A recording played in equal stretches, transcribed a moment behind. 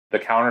The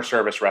counter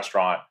service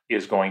restaurant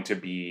is going to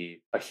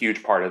be a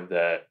huge part of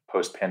the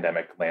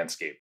post-pandemic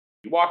landscape.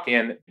 You walk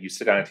in, you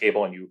sit on a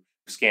table and you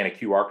scan a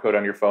QR code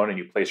on your phone and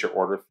you place your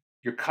order.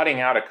 You're cutting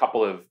out a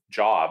couple of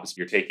jobs.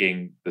 You're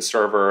taking the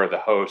server, the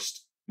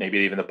host, maybe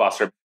even the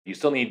busser. You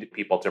still need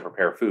people to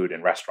prepare food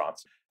in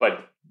restaurants.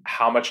 But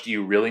how much do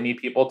you really need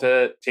people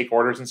to take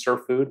orders and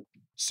serve food?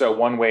 So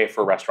one way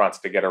for restaurants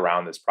to get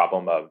around this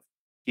problem of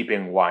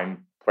keeping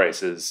wine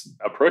prices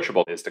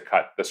approachable is to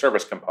cut the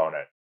service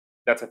component.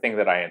 That's a thing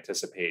that I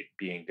anticipate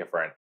being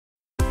different.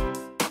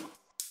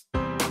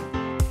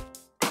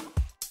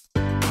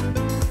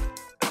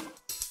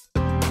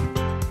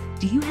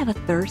 Do you have a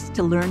thirst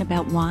to learn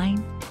about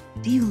wine?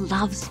 Do you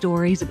love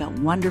stories about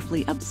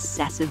wonderfully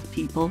obsessive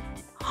people,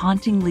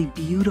 hauntingly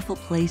beautiful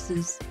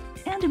places,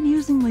 and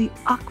amusingly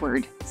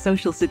awkward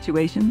social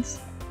situations?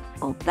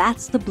 Well,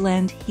 that's the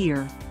blend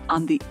here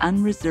on the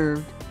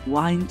Unreserved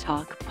Wine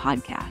Talk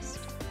podcast.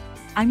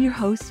 I'm your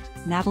host,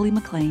 Natalie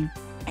McLean,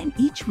 and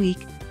each week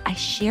I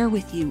share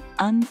with you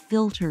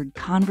unfiltered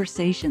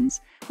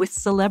conversations with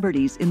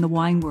celebrities in the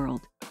wine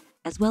world,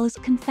 as well as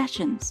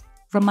confessions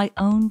from my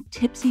own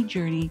tipsy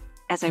journey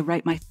as I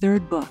write my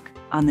third book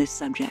on this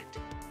subject.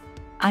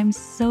 I'm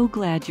so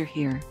glad you're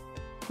here.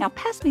 Now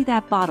pass me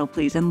that bottle,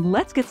 please, and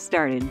let's get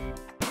started.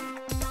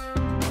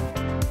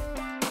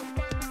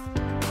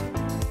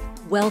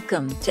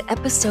 Welcome to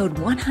episode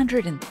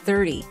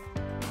 130.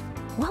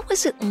 What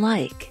was it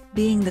like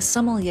being the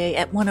sommelier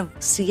at one of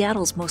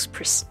Seattle's most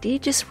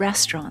prestigious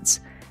restaurants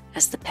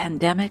as the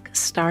pandemic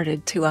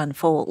started to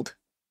unfold?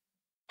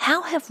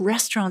 How have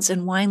restaurants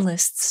and wine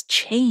lists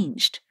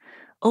changed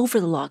over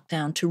the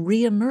lockdown to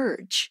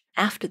reemerge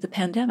after the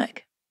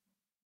pandemic?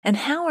 And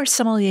how are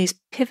sommeliers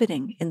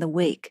pivoting in the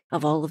wake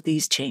of all of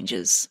these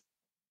changes?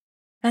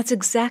 That's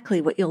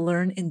exactly what you'll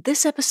learn in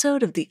this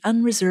episode of the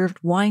Unreserved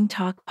Wine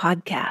Talk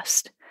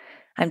podcast.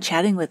 I'm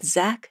chatting with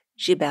Zach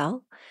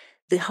Geballe,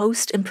 the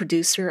host and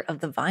producer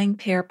of the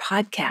Vinepair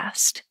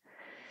podcast.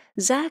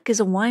 Zach is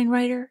a wine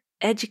writer,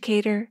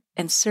 educator,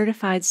 and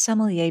certified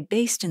sommelier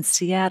based in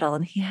Seattle,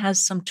 and he has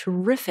some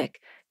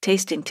terrific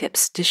tasting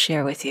tips to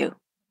share with you.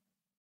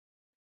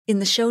 In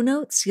the show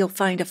notes, you'll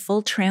find a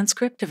full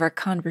transcript of our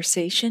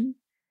conversation,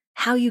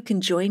 how you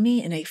can join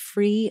me in a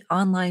free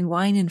online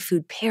wine and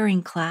food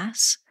pairing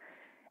class,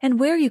 and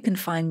where you can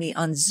find me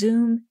on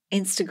Zoom,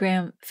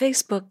 Instagram,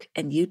 Facebook,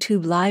 and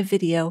YouTube live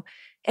video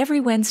every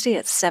Wednesday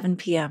at 7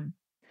 p.m.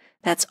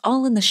 That's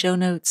all in the show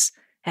notes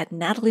at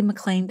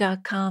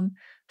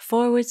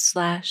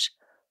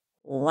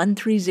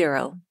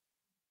nataliemclain.com/130.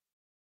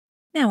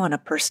 Now, on a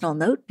personal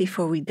note,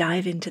 before we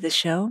dive into the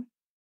show,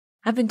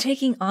 I've been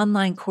taking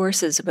online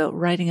courses about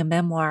writing a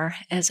memoir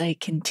as I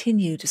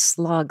continue to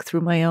slog through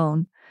my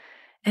own.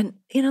 And,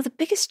 the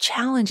biggest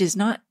challenge is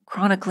not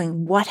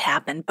chronicling what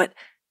happened, but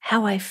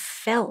how I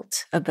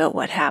felt about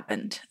what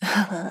happened.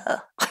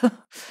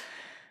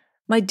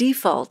 My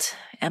default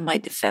and my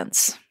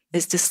defense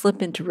is to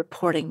slip into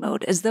reporting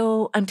mode as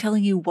though I'm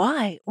telling you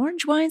why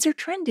orange wines are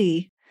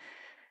trendy.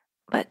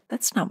 But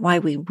that's not why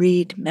we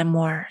read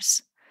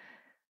memoirs.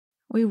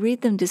 We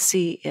read them to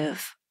see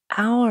if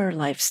our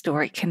life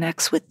story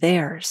connects with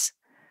theirs,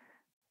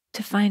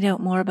 to find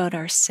out more about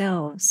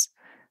ourselves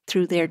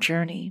through their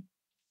journey.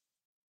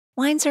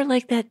 Wines are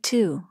like that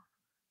too.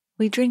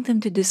 We drink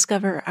them to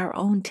discover our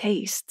own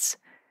tastes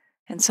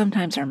and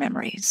sometimes our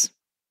memories.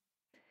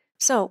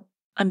 So,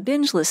 I'm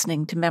binge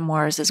listening to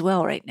memoirs as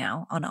well right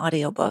now on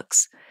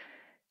audiobooks.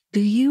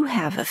 Do you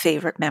have a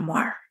favorite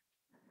memoir?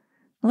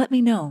 Let me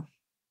know.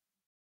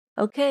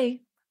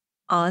 Okay,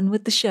 on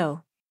with the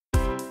show.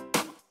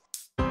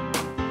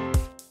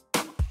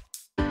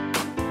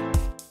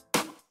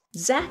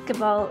 Zach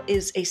Geballe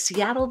is a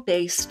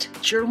Seattle-based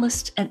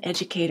journalist and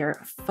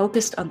educator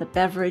focused on the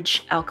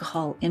beverage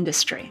alcohol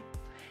industry.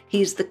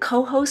 He's the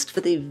co-host for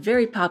the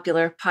very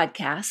popular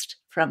podcast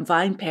from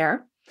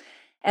Vinepair,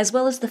 as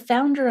well as the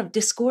founder of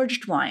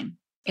Disgorged Wine,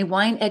 a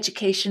wine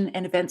education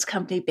and events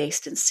company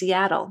based in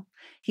Seattle.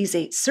 He's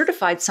a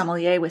certified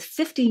sommelier with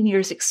 15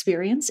 years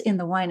experience in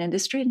the wine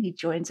industry, and he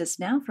joins us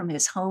now from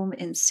his home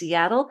in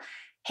Seattle.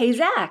 Hey,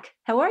 Zach,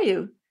 how are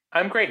you?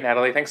 I'm great,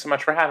 Natalie. Thanks so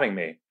much for having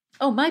me.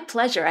 Oh, my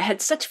pleasure. I had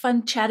such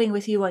fun chatting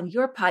with you on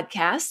your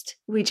podcast.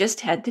 We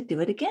just had to do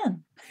it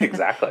again.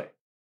 Exactly.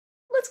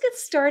 Let's get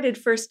started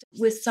first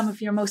with some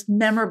of your most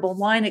memorable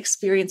wine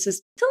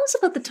experiences. Tell us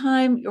about the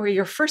time or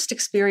your first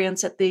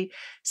experience at the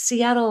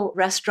Seattle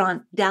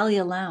restaurant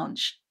Dahlia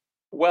Lounge.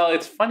 Well,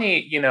 it's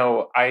funny,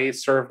 I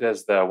served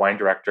as the wine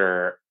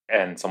director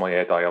and sommelier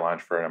at Dahlia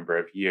Lounge for a number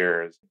of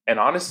years. And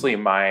honestly,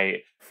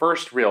 my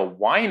first real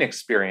wine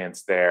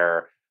experience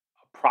there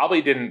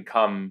probably didn't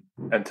come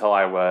until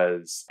I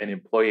was an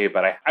employee,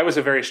 but I was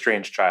a very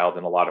strange child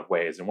in a lot of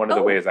ways. And one of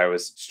the ways I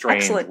was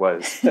strange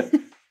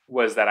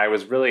was that I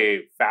was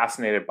really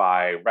fascinated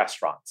by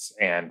restaurants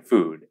and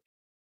food.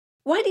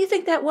 Why do you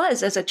think that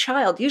was as a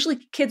child? Usually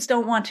kids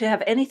don't want to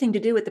have anything to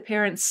do with the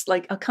parents,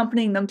 like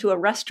accompanying them to a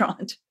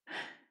restaurant.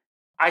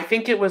 I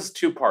think it was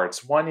two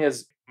parts. One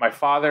is my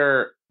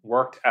father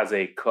worked as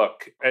a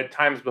cook at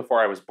times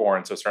before I was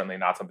born. So certainly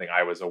not something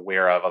I was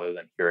aware of other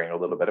than hearing a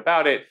little bit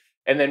about it.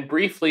 And then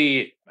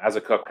briefly as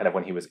a cook, kind of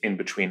when he was in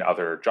between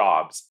other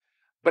jobs.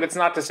 But it's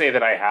not to say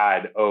that I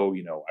had,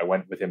 I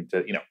went with him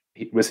to,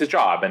 it was his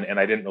job and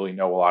I didn't really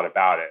know a lot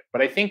about it.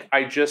 But I think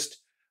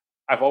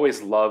I've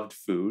always loved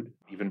food,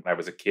 even when I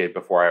was a kid,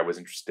 before I was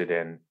interested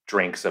in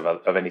drinks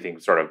of anything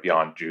sort of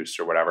beyond juice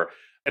or whatever.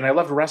 And I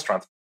loved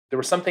restaurants. There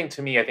was something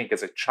to me, I think,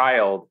 as a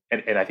child,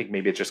 and I think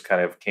maybe it just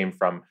kind of came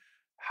from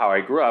how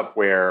I grew up,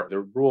 where the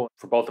rule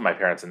for both of my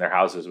parents in their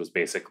houses was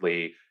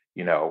basically,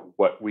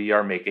 what we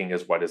are making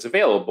is what is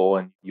available,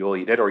 and you'll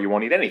eat it or you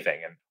won't eat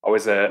anything. And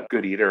always a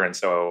good eater. And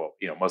so,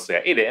 mostly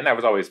I ate it. And I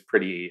was always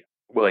pretty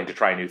willing to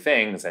try new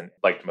things and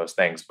liked most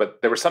things.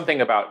 But there was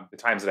something about the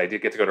times that I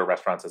did get to go to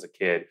restaurants as a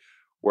kid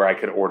where I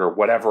could order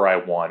whatever I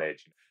wanted.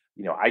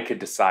 I could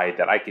decide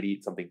that I could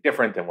eat something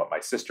different than what my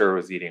sister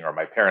was eating or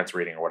my parents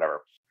were eating or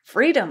whatever.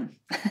 Freedom.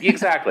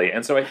 Exactly.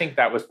 And so I think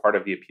that was part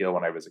of the appeal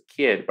when I was a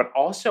kid. But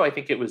also I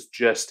think it was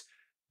just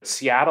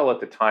Seattle at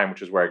the time,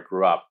 which is where I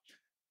grew up,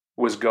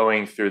 was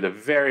going through the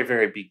very,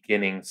 very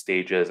beginning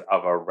stages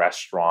of a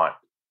restaurant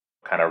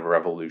kind of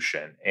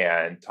revolution.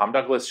 And Tom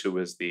Douglas, who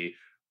was the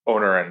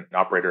owner and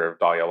operator of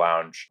Dahlia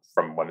Lounge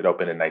from when it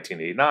opened in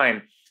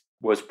 1989,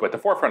 was at the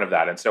forefront of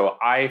that. And so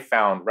I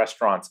found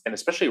restaurants, and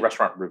especially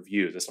restaurant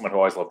reviews, as someone who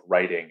always loved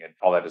writing and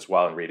all that as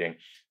well, and reading,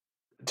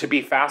 to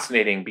be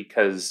fascinating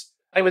because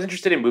I was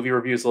interested in movie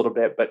reviews a little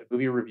bit, but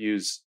movie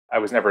reviews, I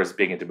was never as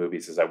big into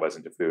movies as I was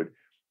into food.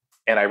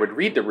 And I would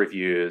read the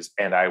reviews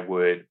and I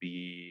would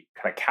be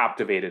kind of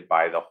captivated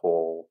by the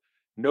whole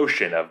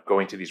notion of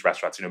going to these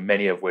restaurants,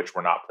 many of which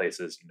were not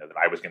places, that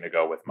I was going to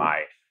go with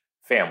my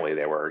family.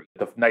 They were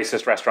the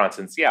nicest restaurants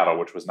in Seattle,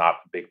 which was not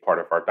a big part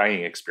of our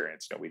dining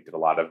experience. We did a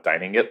lot of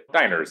dining at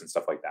diners and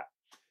stuff like that.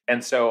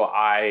 And so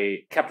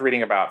I kept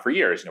reading about for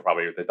years,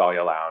 probably the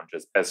Dahlia Lounge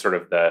as sort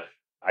of the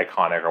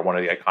iconic or one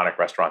of the iconic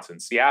restaurants in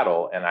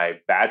Seattle. And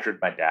I badgered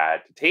my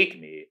dad to take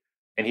me.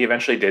 And he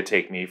eventually did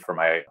take me for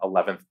my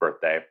 11th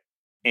birthday.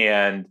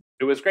 And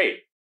it was great.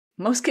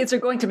 Most kids are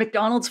going to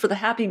McDonald's for the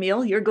Happy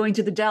Meal. You're going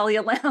to the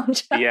Dahlia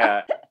Lounge.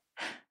 Yeah.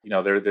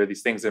 There are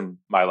these things in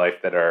my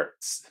life that are,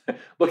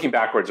 looking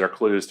backwards, are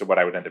clues to what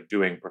I would end up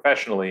doing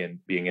professionally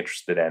and being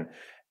interested in.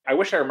 I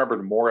wish I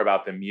remembered more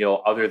about the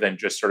meal other than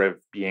just sort of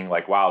being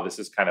like, wow, this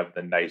is kind of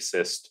the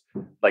nicest,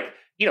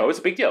 it was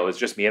a big deal. It was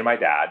just me and my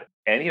dad.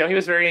 And, he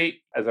was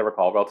very, as I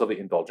recall, relatively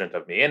indulgent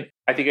of me. And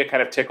I think it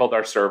kind of tickled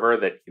our server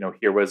that,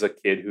 here was a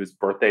kid whose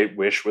birthday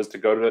wish was to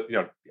go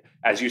to,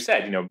 as you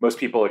said, most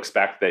people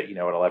expect that, an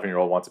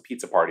 11-year-old wants a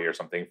pizza party or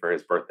something for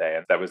his birthday.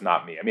 And that was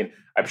not me. I mean,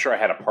 I'm sure I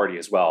had a party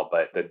as well,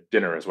 but the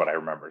dinner is what I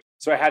remember.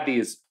 So I had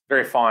these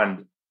very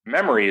fond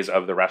memories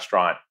of the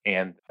restaurant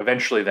and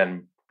eventually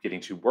then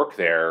getting to work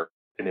there,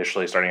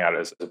 initially starting out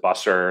as a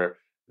busser,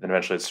 then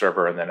eventually as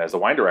server, and then as a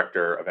wine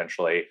director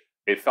eventually.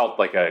 It felt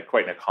like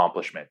quite an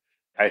accomplishment.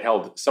 I had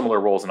held similar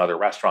roles in other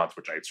restaurants,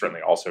 which I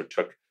certainly also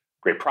took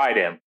great pride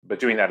in, but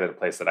doing that at a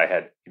place that I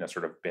had,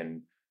 sort of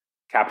been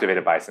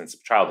captivated by since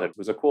childhood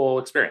was a cool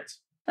experience.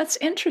 That's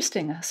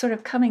interesting, a sort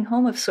of coming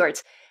home of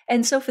sorts.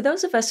 And so for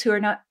those of us who are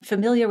not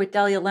familiar with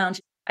Dahlia Lounge,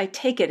 I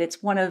take it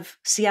it's one of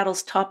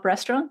Seattle's top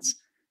restaurants?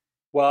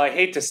 Well, I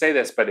hate to say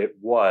this, but it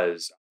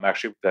was.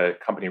 Actually, the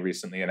company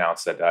recently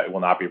announced that it will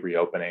not be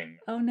reopening.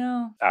 Oh,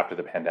 no. After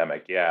the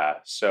pandemic. Yeah.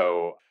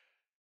 So,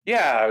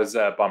 yeah, it was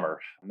a bummer.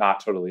 Not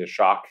totally a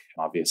shock.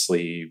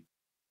 Obviously,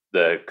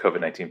 the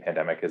COVID-19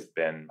 pandemic has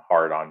been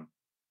hard on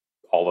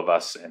all of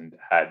us and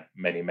had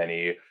many,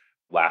 many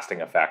lasting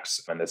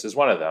effects. And this is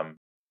one of them.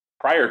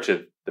 Prior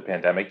to the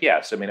pandemic,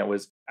 yes. I mean,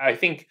 I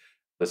think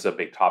this is a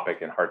big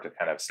topic and hard to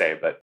kind of say,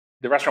 but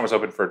the restaurant was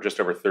open for just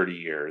over 30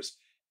 years.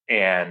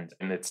 And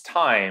in its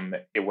time,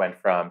 it went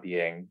from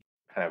being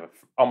kind of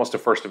almost a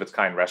first of its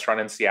kind restaurant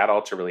in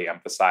Seattle to really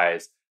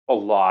emphasize a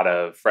lot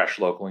of fresh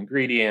local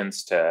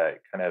ingredients, to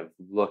kind of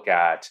look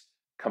at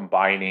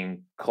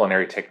combining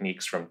culinary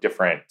techniques from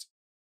different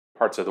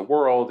parts of the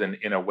world. And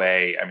in a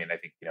way, I mean, I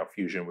think,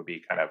 fusion would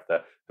be kind of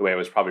the way it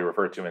was probably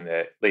referred to in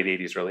the late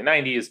 80s, early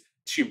 90s,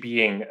 to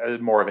being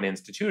more of an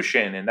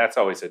institution. And that's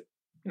always an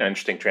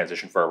interesting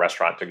transition for a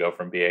restaurant to go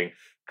from being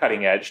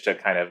cutting edge to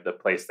kind of the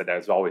place that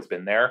has always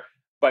been there.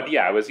 But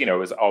yeah, it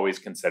was always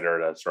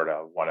considered a sort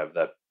of one of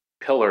the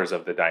pillars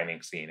of the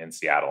dining scene in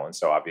Seattle. And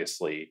so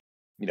obviously,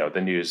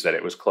 the news that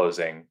it was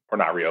closing, or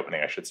not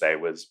reopening, I should say,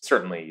 was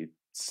certainly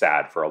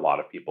sad for a lot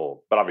of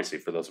people. But obviously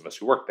for those of us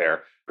who work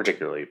there,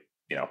 particularly,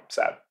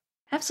 sad.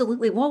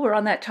 Absolutely. While we're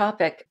on that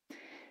topic,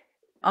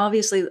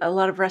 obviously a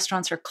lot of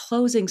restaurants are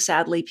closing,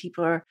 sadly.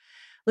 People are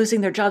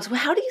losing their jobs.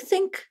 Well, how do you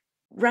think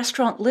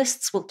restaurant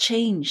lists will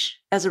change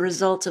as a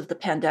result of the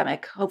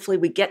pandemic? Hopefully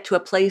we get to a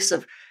place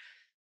of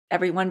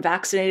everyone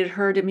vaccinated,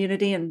 herd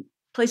immunity, and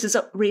places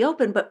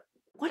reopen. But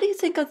what do you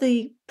think of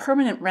the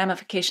permanent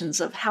ramifications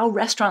of how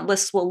restaurant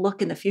lists will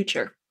look in the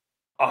future?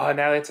 Now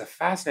that's a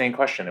fascinating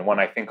question and one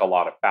I think a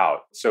lot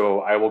about. So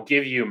I will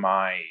give you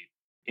my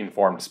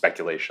informed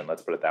speculation.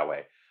 Let's put it that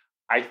way.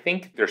 I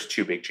think there's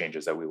two big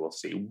changes that we will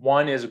see.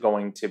 One is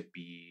going to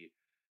be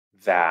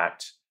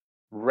that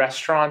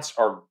restaurants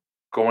are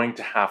going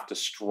to have to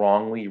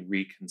strongly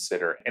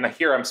reconsider. And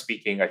here I'm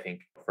speaking, I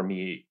think, for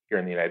me here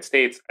in the United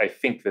States, I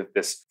think that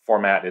this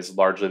format is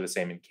largely the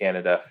same in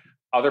Canada.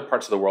 Other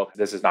parts of the world,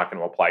 this is not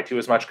going to apply to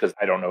as much because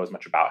I don't know as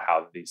much about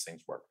how these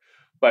things work.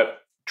 But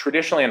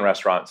traditionally in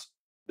restaurants,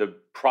 the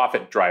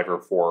profit driver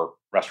for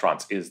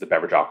restaurants is the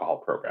beverage alcohol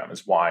program,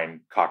 is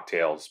wine,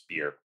 cocktails,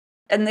 beer.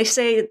 And they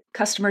say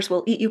customers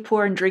will eat you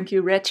poor and drink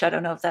you rich. I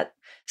don't know if that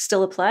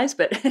still applies,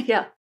 but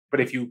yeah.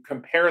 But if you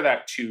compare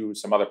that to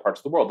some other parts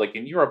of the world, like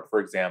in Europe, for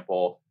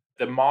example,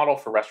 the model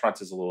for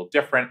restaurants is a little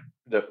different.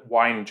 The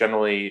wine,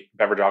 generally,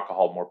 beverage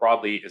alcohol more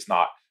broadly, is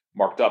not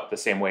marked up the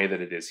same way that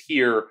it is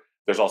here.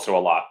 There's also a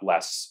lot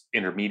less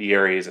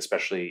intermediaries,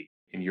 especially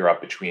in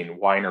Europe, between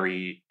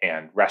winery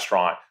and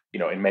restaurant.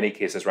 In many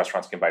cases,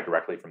 restaurants can buy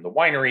directly from the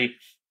winery,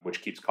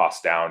 which keeps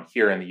costs down.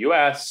 Here in the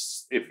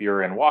US, if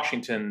you're in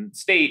Washington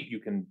State, you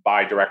can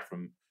buy direct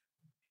from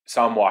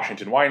some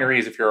Washington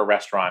wineries if you're a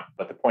restaurant.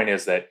 But the point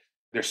is that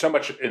there's so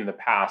much in the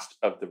past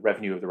of the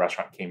revenue of the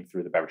restaurant came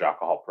through the beverage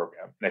alcohol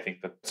program. And I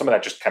think that some of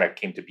that just kind of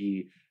came to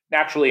be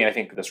naturally. And I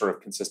think the sort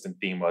of consistent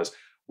theme was,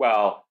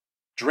 well,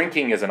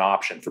 drinking is an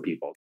option for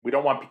people. We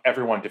don't want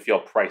everyone to feel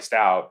priced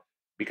out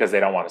because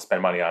they don't want to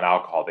spend money on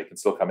alcohol. They can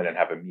still come in and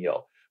have a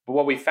meal. But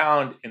what we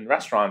found in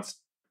restaurants,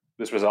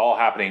 this was all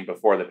happening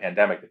before the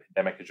pandemic. The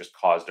pandemic had just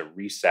caused a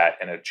reset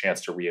and a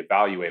chance to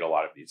reevaluate a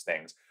lot of these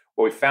things.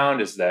 What we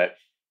found is that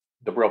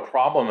the real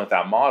problem with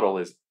that model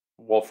is,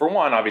 well, for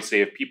one,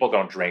 obviously, if people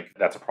don't drink,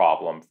 that's a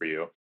problem for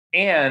you.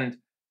 And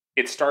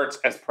it starts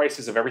as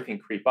prices of everything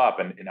creep up,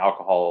 and in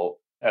alcohol,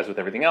 as with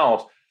everything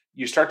else,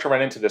 you start to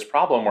run into this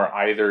problem where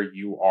either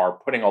you are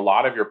putting a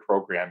lot of your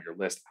program, your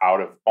list,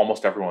 out of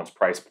almost everyone's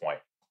price point.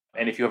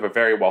 And if you have a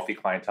very wealthy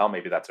clientele,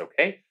 maybe that's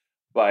okay.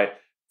 But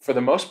for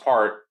the most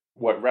part,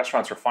 what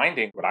restaurants are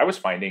finding, what I was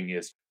finding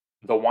is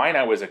the wine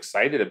I was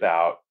excited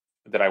about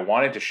that I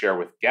wanted to share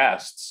with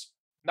guests,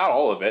 not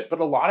all of it, but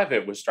a lot of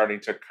it was starting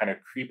to kind of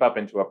creep up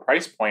into a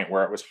price point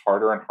where it was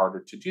harder and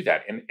harder to do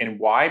that. And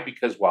why?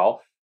 Because,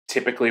 well,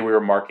 typically we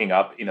were marking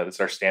up, this is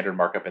our standard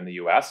markup in the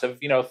US of,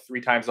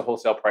 3 times the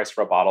wholesale price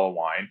for a bottle of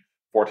wine,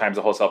 4 times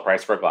the wholesale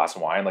price for a glass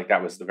of wine. Like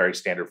that was the very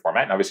standard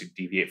format, and obviously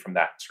deviate from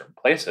that in certain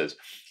places.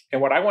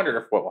 And what I wonder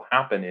if what will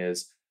happen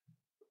is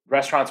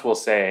restaurants will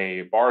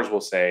say, bars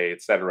will say,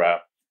 et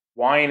cetera,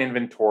 wine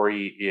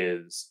inventory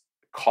is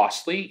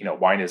costly.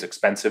 Wine is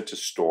expensive to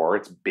store.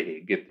 It's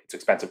big. It's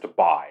expensive to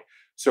buy.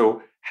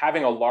 So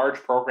having a large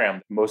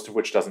program, most of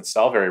which doesn't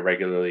sell very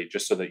regularly,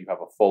 just so that you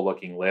have a full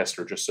looking list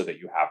or just so that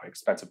you have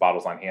expensive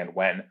bottles on hand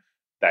when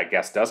that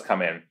guest does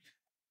come in,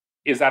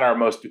 is that our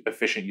most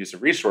efficient use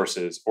of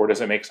resources? Or does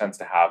it make sense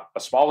to have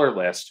a smaller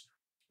list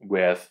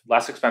with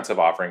less expensive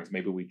offerings?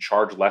 Maybe we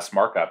charge less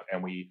markup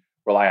and we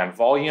rely on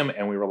volume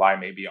and we rely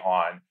maybe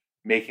on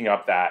making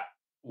up that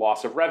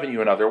loss of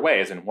revenue in other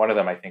ways. And one of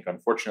them, I think,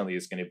 unfortunately,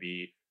 is going to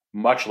be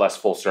much less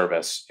full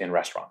service in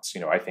restaurants.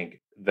 I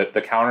think that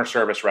the counter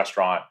service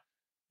restaurant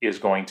is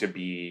going to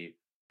be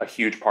a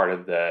huge part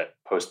of the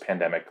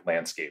post-pandemic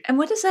landscape. And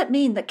what does that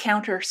mean, the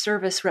counter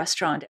service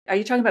restaurant? Are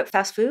you talking about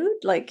fast food?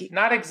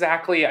 Not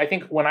exactly. I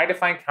think when I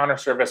define counter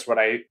service, what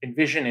I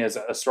envision is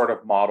a sort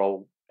of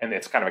model, and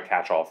it's kind of a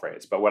catch-all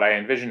phrase, but what I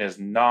envision is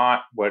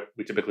not what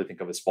we typically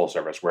think of as full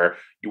service, where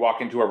you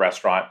walk into a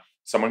restaurant,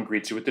 someone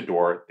greets you at the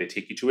door, they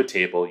take you to a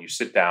table, you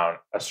sit down,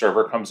 a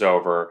server comes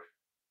over,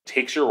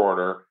 takes your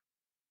order,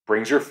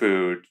 brings your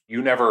food.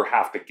 You never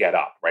have to get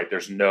up, right?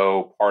 There's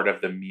no part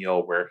of the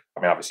meal where,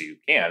 obviously you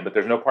can, but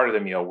there's no part of the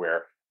meal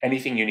where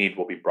anything you need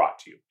will be brought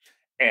to you.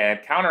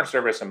 And counter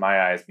service in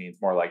my eyes means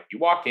more like you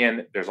walk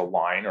in, there's a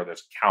line or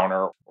there's a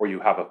counter, or you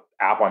have an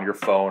app on your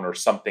phone or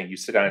something. You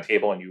sit on a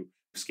table and you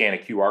scan a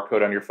QR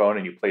code on your phone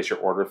and you place your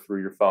order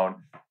through your phone.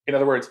 In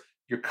other words,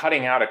 you're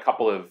cutting out a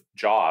couple of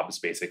jobs,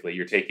 basically.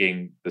 You're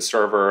taking the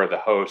server, the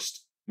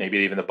host, maybe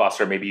even the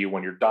busser, maybe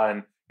when you're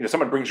done,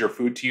 someone brings your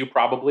food to you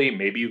probably.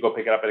 Maybe you go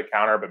pick it up at a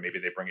counter, but maybe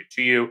they bring it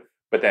to you.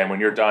 But then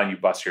when you're done, you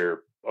bus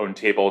your own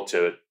table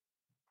to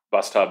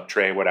bus tub,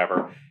 tray,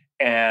 whatever.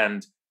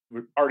 And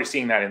we're already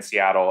seeing that in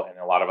Seattle and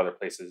a lot of other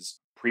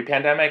places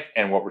pre-pandemic.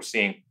 And what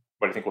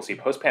I think we'll see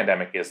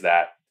post-pandemic is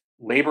that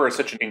labor is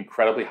such an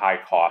incredibly high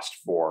cost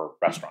for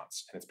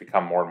restaurants. And it's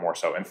become more and more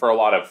so. And for a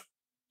lot of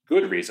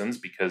good reasons,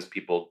 because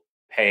people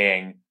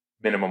paying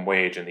minimum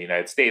wage in the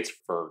United States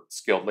for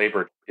skilled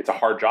labor, it's a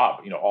hard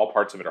job. All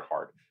parts of it are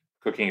hard.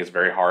 Cooking is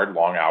very hard,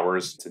 long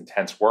hours, it's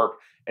intense work,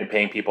 and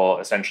paying people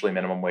essentially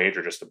minimum wage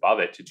or just above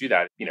it to do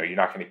that. You're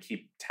not going to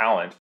keep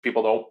talent.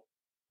 People don't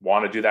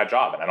want to do that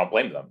job, and I don't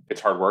blame them.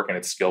 It's hard work and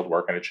it's skilled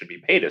work and it should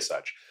be paid as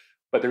such.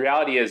 But the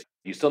reality is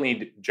you still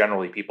need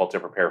generally people to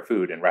prepare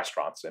food in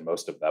restaurants, and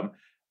most of them.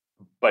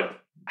 But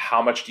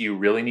how much do you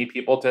really need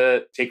people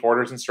to take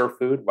orders and serve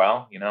food?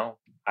 Well,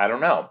 I don't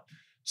know.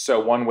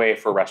 So one way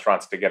for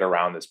restaurants to get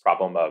around this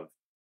problem of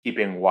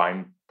keeping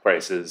wine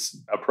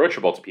prices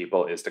approachable to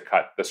people is to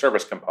cut the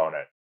service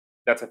component.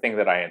 That's a thing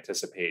that I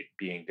anticipate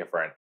being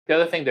different. The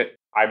other thing that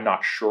I'm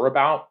not sure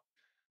about,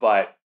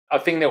 but a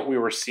thing that we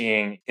were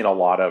seeing in a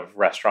lot of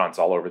restaurants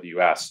all over the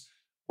US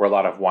were a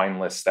lot of wine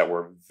lists that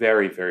were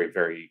very, very,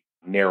 very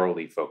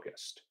narrowly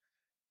focused.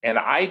 And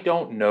I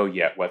don't know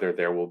yet whether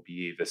there will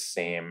be the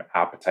same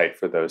appetite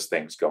for those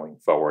things going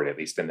forward, at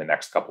least in the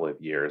next couple of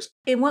years.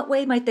 In what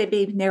way might they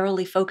be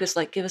narrowly focused?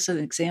 Like, give us an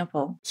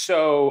example.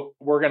 So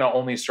we're going to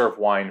only serve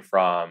wine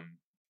from,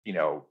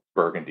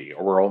 Burgundy,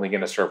 or we're only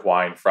going to serve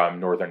wine from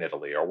Northern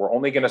Italy, or we're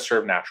only going to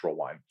serve natural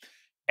wine.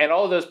 And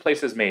all of those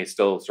places may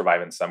still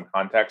survive in some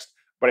context.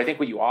 But I think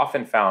what you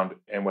often found,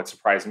 and what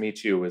surprised me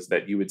too, is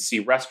that you would see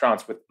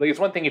restaurants with, like, it's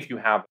one thing if you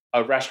have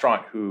a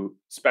restaurant who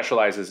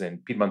specializes in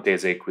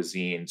Piedmontese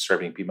cuisine,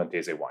 serving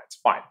Piedmontese wines,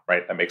 fine,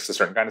 right? That makes a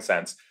certain kind of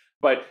sense.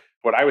 But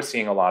what I was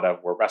seeing a lot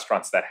of were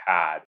restaurants that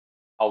had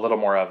a little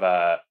more of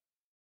a,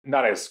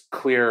 not as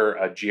clear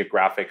a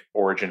geographic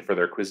origin for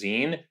their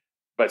cuisine,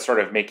 but sort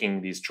of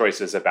making these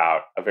choices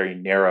about a very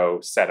narrow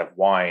set of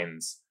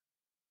wines,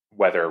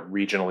 whether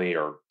regionally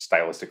or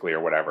stylistically or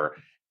whatever.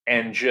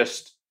 And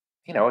just,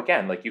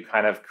 again, like, you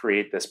kind of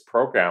create this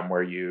program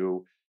where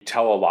you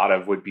tell a lot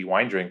of would-be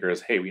wine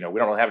drinkers, hey, we don't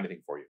really have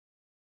anything for you.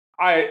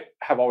 I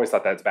have always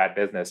thought that's bad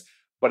business,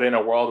 but in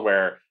a world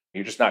where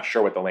you're just not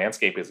sure what the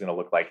landscape is going to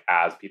look like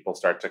as people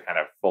start to kind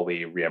of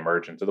fully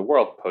reemerge into the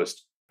world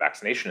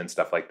post-vaccination and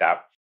stuff like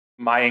that,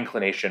 my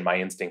inclination, my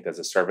instinct as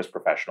a service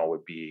professional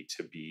would be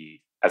to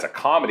be as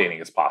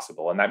accommodating as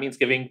possible. And that means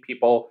giving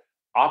people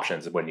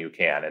options when you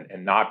can,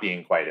 and not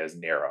being quite as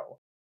narrow.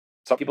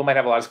 Some people might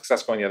have a lot of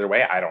success going the other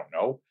way. I don't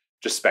know.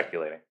 Just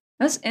speculating.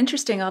 That's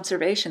interesting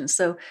observation.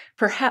 So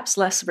perhaps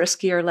less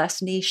risky or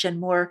less niche and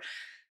more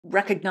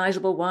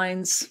recognizable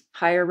wines,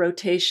 higher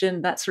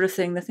rotation, that sort of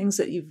thing, the things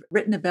that you've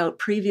written about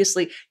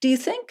previously. Do you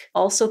think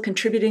also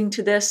contributing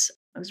to this,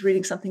 I was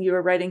reading something you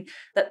were writing,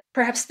 that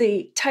perhaps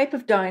the type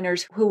of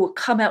diners who will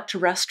come out to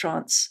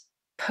restaurants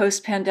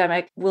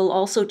post-pandemic will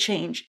also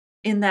change,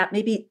 in that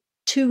maybe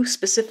two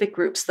specific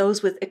groups,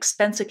 those with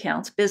expense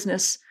accounts,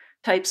 business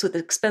types with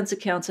expense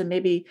accounts, and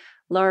maybe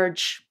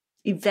large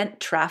event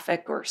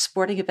traffic or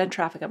sporting event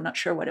traffic, I'm not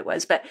sure what it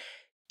was, but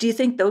do you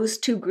think those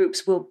two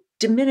groups will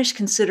diminish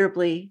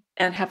considerably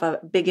and have a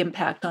big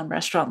impact on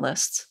restaurant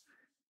lists?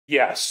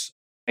 Yes.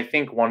 I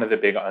think one of the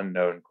big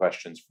unknown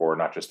questions for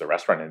not just the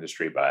restaurant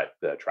industry, but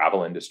the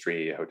travel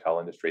industry, hotel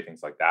industry,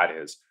 things like that,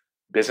 is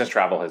business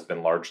travel has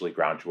been largely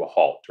ground to a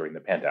halt during the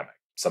pandemic.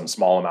 Some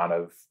small amount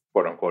of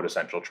quote unquote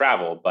essential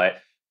travel,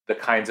 but the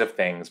kinds of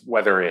things,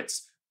 whether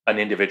it's an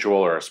individual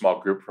or a small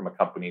group from a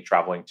company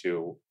traveling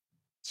to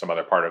some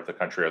other part of the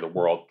country or the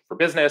world for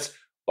business,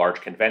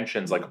 large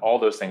conventions, like, all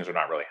those things are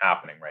not really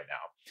happening right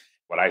now.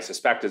 What I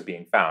suspect is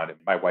being found,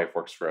 my wife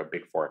works for a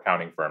Big Four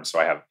accounting firm, so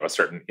I have a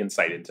certain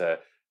insight into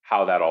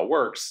how that all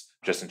works,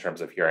 just in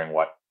terms of hearing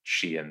what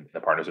she and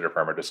the partners at her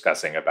firm are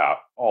discussing about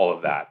all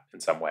of that in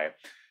some way,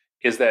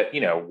 is that,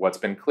 what's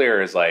been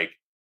clear is, like,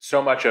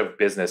 so much of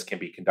business can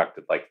be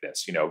conducted like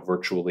this,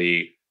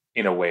 virtually,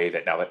 in a way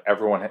that now that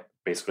everyone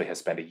basically has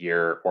spent a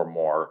year or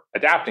more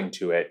adapting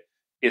to it,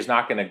 is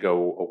not going to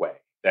go away.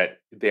 That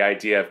the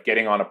idea of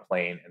getting on a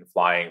plane and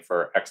flying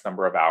for X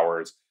number of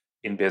hours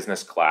in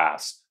business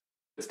class,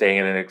 staying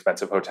in an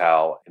expensive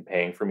hotel and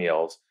paying for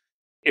meals,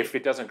 if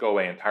it doesn't go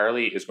away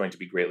entirely, is going to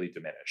be greatly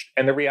diminished.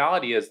 And the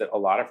reality is that a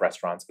lot of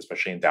restaurants,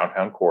 especially in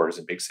downtown cores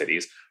in big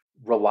cities,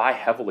 rely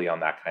heavily on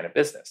that kind of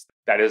business.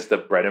 That is the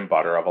bread and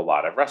butter of a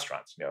lot of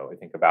restaurants. I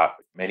think about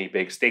many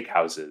big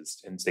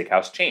steakhouses and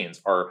steakhouse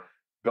chains are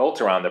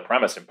built around the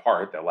premise, in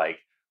part, that, like,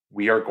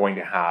 we are going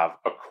to have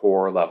a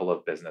core level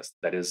of business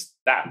that is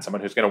that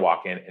someone who's going to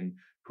walk in and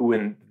who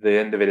in the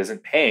end of it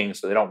isn't paying,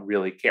 so they don't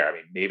really care. I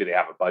mean, maybe they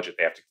have a budget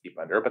they have to keep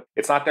under, but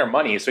it's not their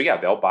money. So yeah,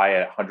 they'll buy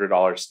a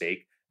 $100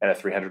 steak and a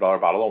 $300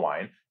 bottle of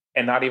wine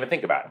and not even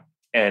think about it.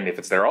 And if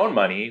it's their own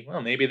money,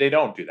 well, maybe they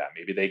don't do that.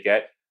 Maybe they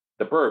get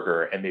the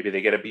burger and maybe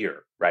they get a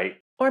beer, right?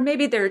 Or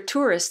maybe they're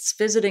tourists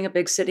visiting a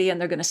big city and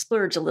they're going to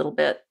splurge a little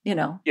bit,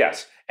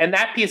 Yes. And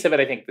that piece of it,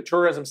 I think the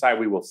tourism side,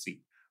 we will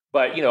see.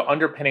 But,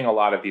 underpinning a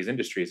lot of these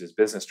industries is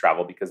business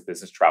travel, because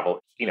business travel,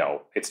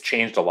 it's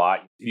changed a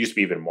lot. It used to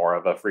be even more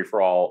of a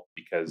free-for-all,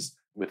 because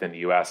within the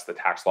US, the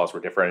tax laws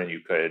were different and you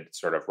could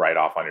sort of write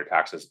off on your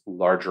taxes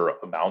larger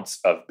amounts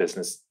of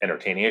business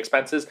entertaining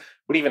expenses.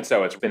 But even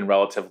so, it's been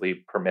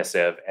relatively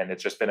permissive, and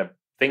it's just been a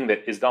thing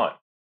that is done.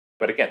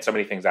 But again, so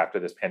many things after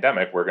this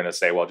pandemic, we're going to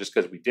say, well, just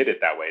because we did it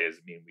that way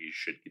doesn't mean we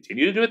should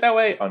continue to do it that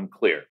way.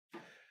 Unclear.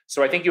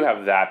 So I think you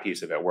have that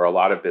piece of it, where a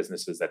lot of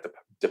businesses that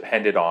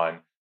depended on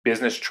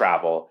business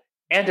travel,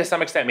 and to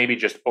some extent, maybe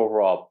just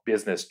overall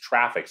business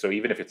traffic. So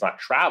even if it's not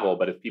travel,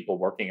 but if people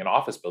working in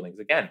office buildings,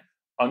 again,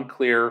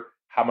 unclear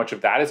how much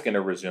of that is going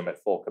to resume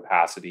at full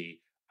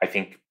capacity. I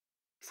think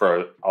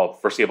for a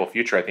foreseeable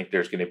future, I think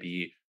there's going to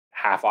be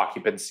half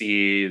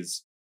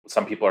occupancies.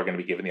 Some people are going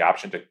to be given the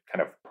option to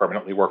kind of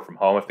permanently work from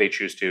home if they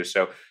choose to.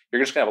 So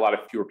you're just going to have a lot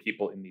of fewer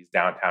people in these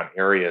downtown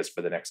areas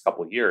for the next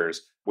couple of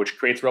years, which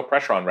creates real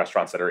pressure on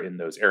restaurants that are in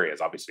those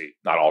areas. Obviously,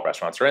 not all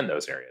restaurants are in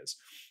those areas.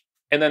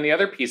 And then the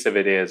other piece of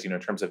it is, in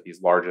terms of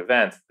these large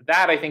events,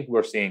 that I think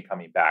we're seeing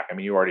coming back. I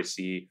mean, you already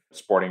see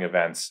sporting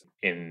events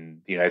in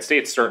the United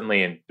States,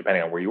 certainly, and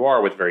depending on where you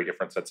are, with very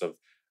different sets of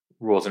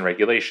rules and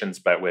regulations,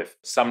 but with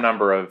some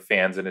number of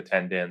fans in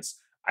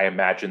attendance. I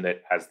imagine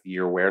that as the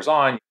year wears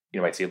on,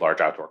 You might see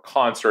large outdoor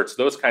concerts,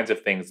 those kinds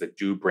of things that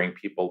do bring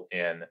people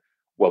in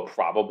will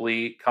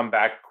probably come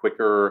back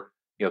quicker.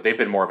 They've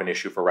been more of an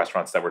issue for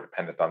restaurants that were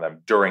dependent on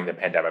them during the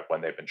pandemic when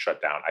they've been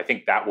shut down. I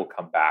think that will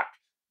come back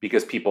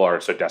because people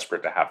are so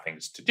desperate to have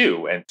things to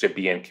do and to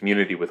be in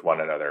community with one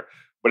another.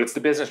 But it's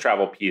the business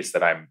travel piece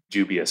that I'm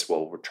dubious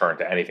will return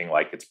to anything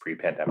like its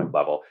pre-pandemic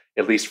level,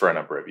 at least for a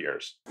number of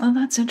years. Well,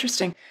 that's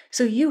interesting.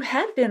 So you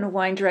had been a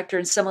wine director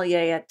and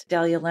sommelier at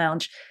Dahlia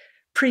Lounge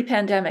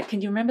pre-pandemic.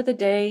 Can you remember the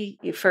day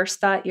you first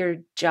thought your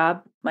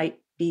job might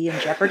be in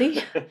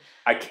jeopardy?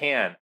 I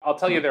can. I'll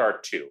tell you there are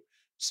two.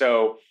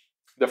 So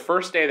the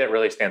first day that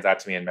really stands out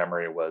to me in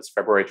memory was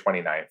February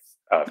 29th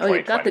of 2020. Oh,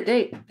 you got the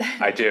date.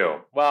 I do.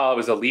 Well, it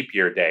was a leap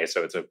year day,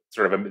 so it's a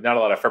sort of not a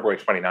lot of February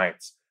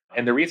 29ths.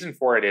 And the reason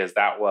for it is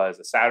that was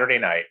a Saturday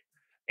night,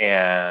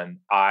 and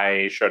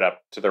I showed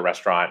up to the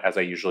restaurant as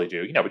I usually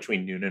do,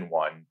 between noon and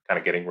 1, kind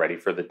of getting ready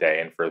for the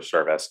day and for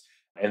service.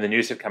 And the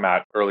news had come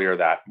out earlier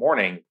that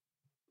morning.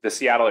 The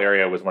Seattle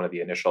area was one of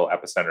the initial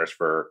epicenters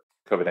for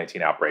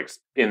COVID-19 outbreaks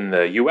in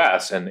the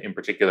US, and in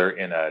particular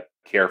in a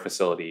care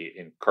facility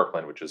in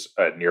Kirkland, which is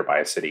nearby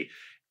a city.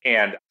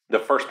 And the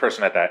first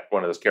person at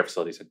one of those care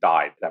facilities had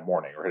died that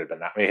morning, or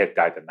had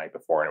died the night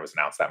before, and it was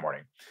announced that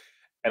morning.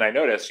 And I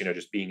noticed,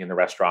 just being in the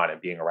restaurant and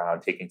being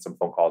around, taking some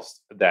phone calls,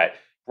 that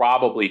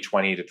probably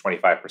 20 to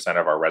 25%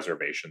 of our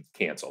reservations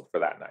canceled for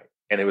that night.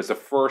 And it was the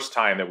first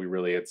time that we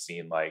really had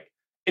seen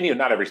and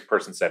not every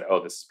person said,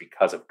 oh, this is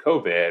because of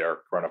COVID or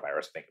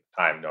coronavirus. I think at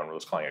the time, no one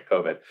was calling it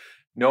COVID.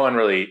 No one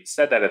really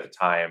said that at the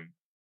time.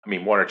 I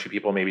mean, one or two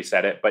people maybe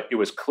said it, but it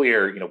was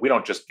clear, we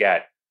don't just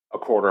get a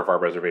quarter of our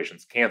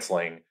reservations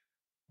canceling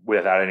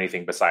without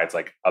anything besides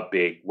a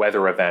big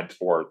weather event,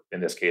 or in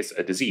this case,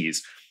 a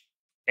disease.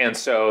 And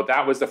so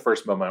that was the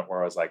first moment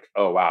where I was like,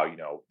 oh, wow,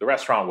 the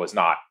restaurant was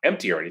not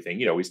empty or anything.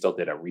 We still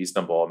did a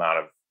reasonable amount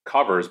of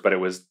covers, but it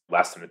was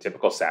less than a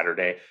typical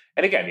Saturday.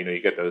 And again,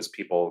 you get those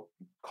people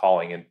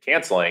calling and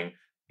canceling,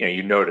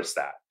 you notice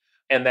that.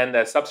 And then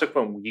the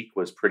subsequent week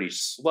was pretty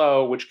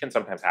slow, which can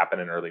sometimes happen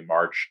in early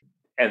March.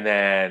 And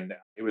then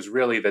it was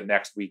really the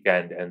next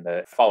weekend and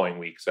the following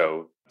week,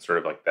 so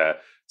sort of the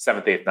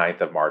 7th, 8th,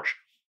 9th of March,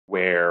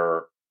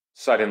 where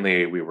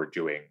suddenly we were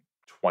doing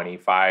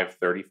 25,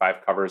 35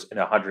 covers in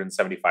a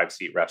 175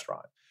 seat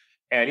restaurant.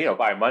 And,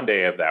 by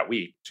Monday of that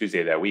week,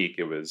 Tuesday of that week,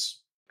 it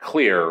was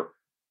clear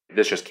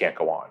this just can't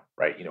go on,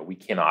 right? We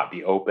cannot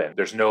be open.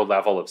 There's no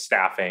level of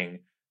staffing.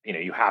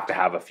 You have to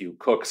have a few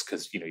cooks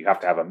because, you have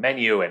to have a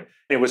menu. And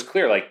it was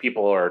clear,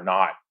 people are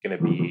not going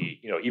to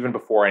be, even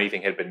before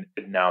anything had been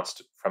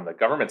announced from the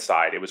government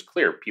side, it was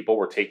clear people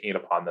were taking it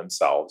upon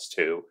themselves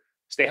to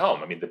stay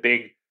home. I mean, the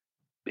big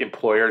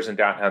employers in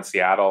downtown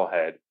Seattle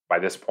had, by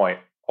this point,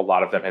 a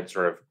lot of them had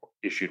sort of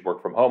issued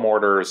work from home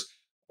orders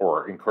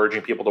or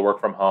encouraging people to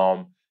work from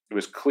home. It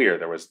was clear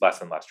there was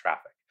less and less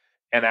traffic.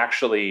 And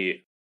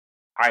actually,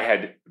 I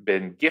had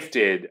been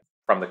gifted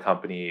from the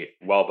company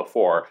well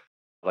before,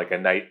 a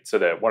night. So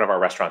that one of our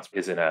restaurants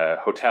is in a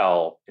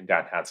hotel in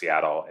downtown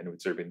Seattle, and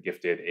we'd sort of been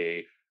gifted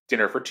a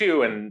dinner for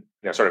two and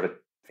sort of a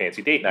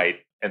fancy date night.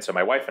 And so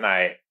my wife and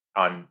I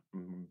on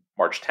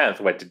March 10th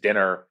went to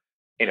dinner.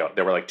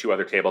 There were 2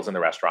 other tables in the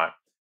restaurant.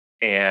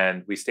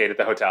 And we stayed at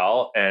the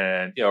hotel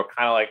and,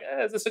 kind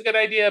of is this a good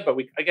idea? But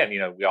we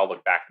all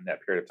look back in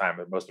that period of time,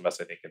 and most of us,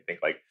 I think, can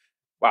think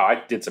wow,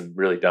 I did some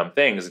really dumb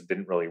things and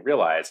didn't really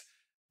realize.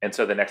 And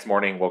so the next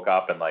morning woke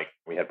up and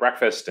we had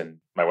breakfast, and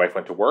my wife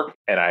went to work,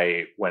 and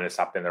I went and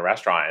stopped in the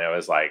restaurant, and I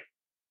was I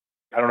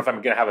don't know if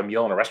I'm going to have a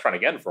meal in a restaurant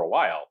again for a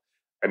while.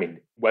 I mean,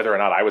 whether or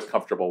not I was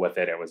comfortable with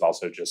it, it was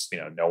also just,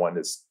 no one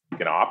is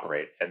going to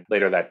operate. And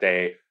later that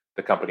day,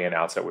 the company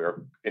announced that we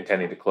were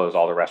intending to close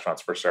all the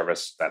restaurants for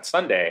service that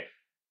Sunday.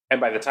 And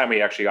by the time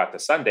we actually got to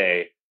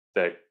Sunday,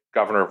 the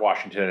governor of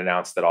Washington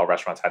announced that all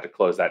restaurants had to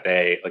close that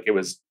day.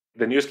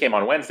 The news came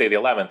on Wednesday, the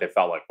 11th. It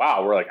felt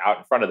wow, we're out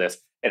in front of this.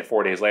 And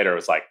 4 days later, it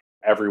was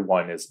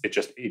everyone is, it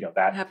just,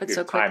 that happened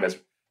so quickly.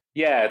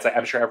 It's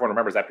I'm sure everyone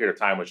remembers that period of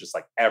time was just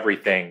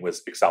everything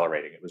was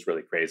accelerating. It was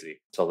really crazy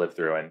to live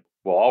through, and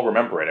we'll all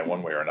remember it in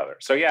one way or another.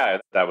 So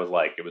that was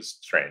it was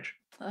strange.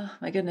 Oh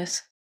my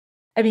goodness.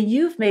 I mean,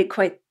 you've made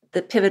quite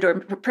the pivot, or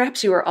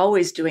perhaps you were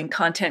always doing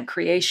content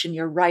creation,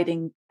 you're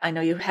writing. I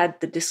know you had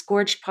the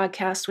Disgorged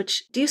podcast,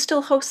 which, do you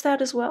still host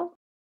that as well?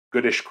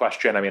 Goodish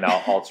question. I mean,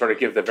 I'll sort of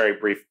give the very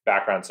brief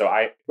background. So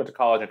I went to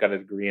college and got a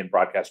degree in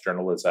broadcast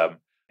journalism.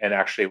 And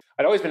actually,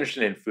 I'd always been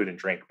interested in food and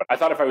drink, but I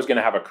thought if I was going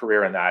to have a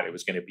career in that, it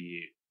was going to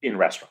be in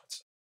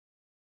restaurants.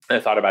 And I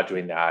thought about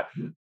doing that.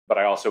 But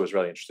I also was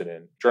really interested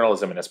in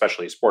journalism, and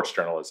especially sports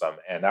journalism.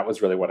 And that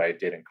was really what I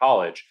did in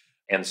college.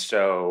 And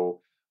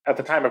so at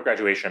the time of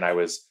graduation, I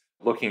was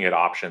looking at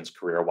options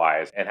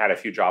career-wise and had a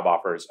few job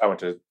offers. I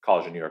went to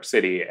college in New York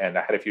City, and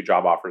I had a few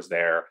job offers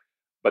there.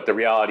 But the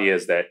reality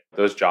is that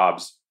those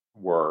jobs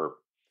were,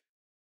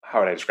 how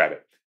would I describe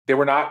it? They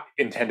were not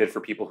intended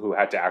for people who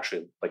had to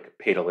actually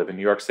pay to live in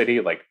New York City.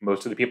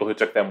 Most of the people who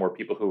took them were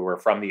people who were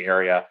from the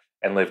area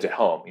and lived at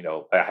home.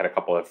 I had a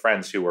couple of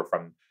friends who were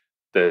from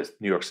the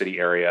New York City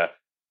area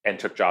and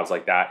took jobs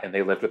like that. And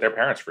they lived with their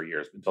parents for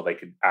years until they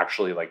could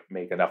actually like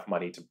make enough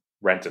money to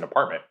rent an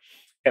apartment.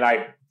 And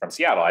from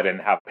Seattle, I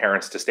didn't have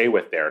parents to stay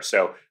with there.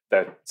 So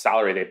the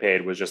salary they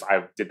paid was just,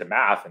 I did the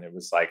math, and it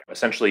was like,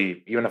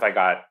 essentially, even if I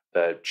got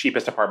the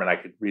cheapest apartment I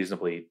could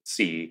reasonably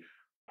see,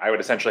 I would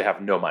essentially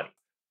have no money,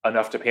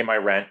 enough to pay my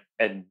rent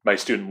and my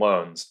student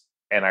loans.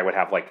 And I would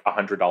have like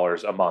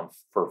 $100 a month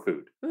for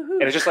food. Woohoo.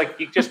 And it's just like,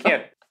 you just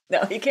can't.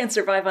 No, you can't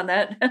survive on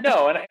that.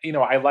 No. And,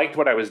 I liked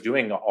what I was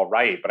doing all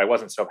right, but I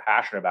wasn't so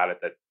passionate about it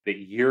that the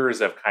years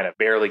of kind of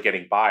barely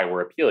getting by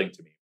were appealing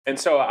to me. And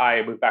so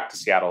I moved back to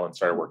Seattle and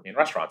started working in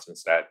restaurants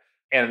instead.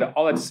 And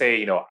all that to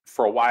say,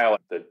 for a while,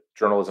 the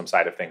journalism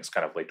side of things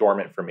kind of lay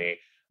dormant for me.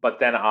 But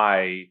then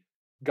I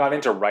got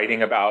into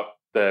writing about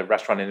the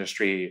restaurant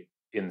industry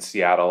in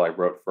Seattle. I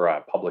wrote for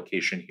a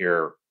publication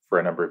here for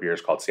a number of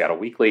years called Seattle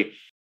Weekly.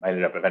 I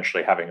ended up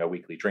eventually having a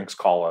weekly drinks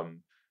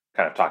column,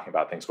 kind of talking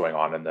about things going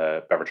on in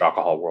the beverage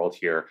alcohol world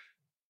here.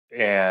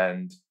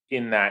 And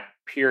in that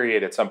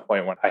period, at some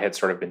point when I had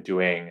sort of been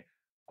doing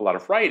a lot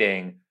of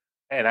writing,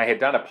 and I had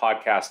done a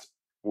podcast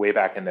way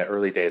back in the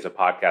early days of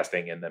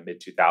podcasting in the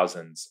mid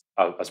 2000s,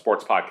 a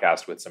sports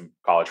podcast with some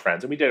college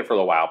friends. And we did it for a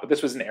little while, but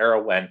this was an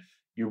era when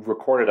you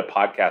recorded a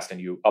podcast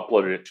and you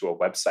uploaded it to a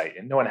website,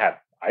 and no one had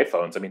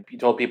iPhones. I mean, you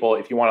told people,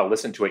 if you want to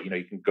listen to it,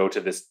 you can go to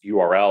this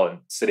URL and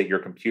sit at your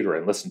computer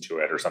and listen to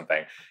it or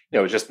something. It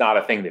was just not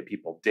a thing that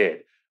people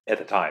did at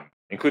the time,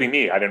 including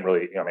me. I didn't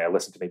really, I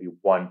listened to maybe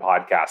one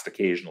podcast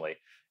occasionally.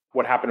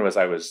 What happened was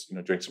I was,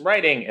 doing some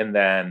writing, and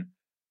then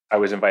I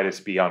was invited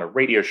to be on a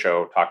radio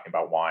show talking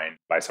about wine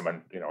by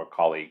someone, a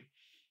colleague.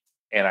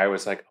 And I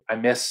was like, I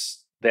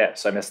miss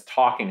this. I miss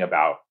talking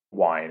about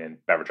wine and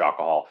beverage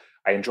alcohol.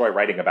 I enjoy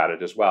writing about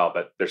it as well,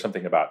 but there's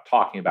something about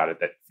talking about it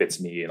that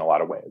fits me in a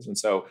lot of ways. And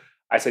so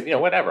I said,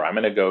 whatever, I'm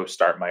going to go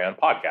start my own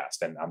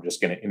podcast, and I'm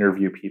just going to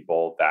interview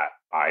people that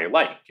I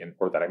like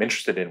or that I'm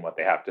interested in what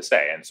they have to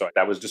say. And so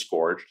that was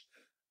Disgorged.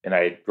 And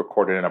I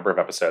recorded a number of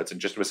episodes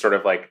and just was sort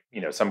of like,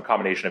 some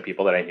combination of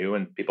people that I knew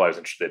and people I was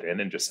interested in,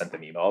 and just sent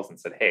them emails and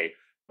said, hey,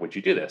 would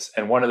you do this?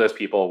 And one of those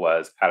people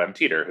was Adam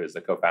Teeter, who's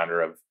the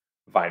co-founder of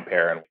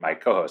Vinepair and my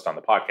co-host on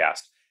the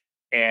podcast.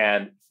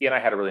 And he and I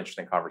had a really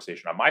interesting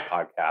conversation on my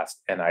podcast.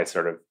 And I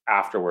sort of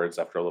afterwards,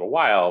 after a little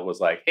while, was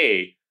like,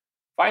 hey,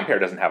 Vinepair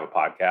doesn't have a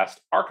podcast.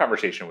 Our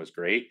conversation was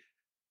great.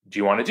 Do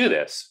you want to do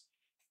this?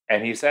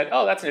 And he said,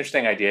 oh, that's an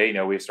interesting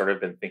idea. We've sort of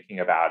been thinking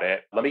about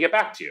it. Let me get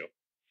back to you.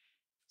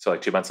 So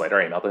like 2 months later,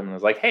 I emailed him and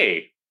was like,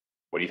 hey,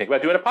 what do you think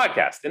about doing a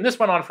podcast? And this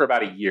went on for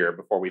about a year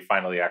before we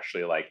finally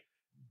actually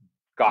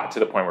got to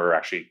the point where we were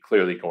actually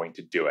clearly going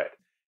to do it.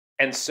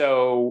 And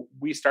so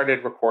we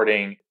started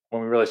recording.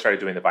 When we really started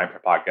doing the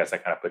Vinepair podcast, I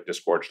kind of put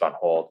Disgorged on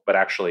hold. But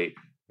actually,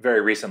 very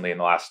recently, in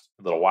the last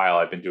little while,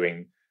 I've been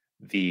doing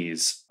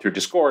these through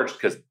Disgorged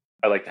because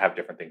I like to have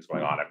different things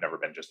going on. I've never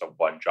been just a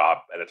one job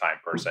at a time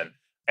person.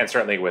 And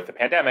certainly with the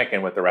pandemic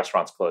and with the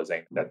restaurants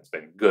closing, that's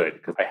been good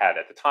because I had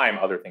at the time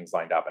other things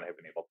lined up and I've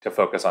been able to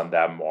focus on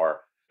them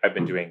more. I've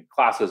been doing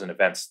classes and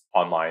events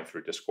online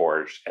through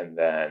Disgorged, and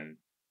then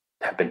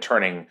have been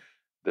turning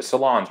the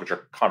salons, which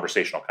are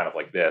conversational kind of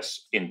like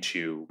this,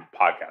 into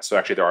podcasts. So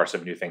actually there are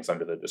some new things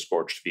under the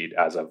Disgorged feed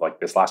as of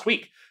this last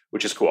week,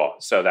 which is cool.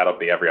 So that'll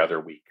be every other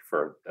week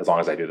for as long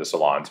as I do the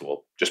salons.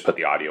 We'll just put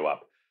the audio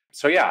up.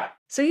 So yeah.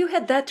 So you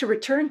had that to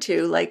return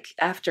to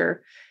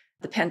after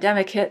the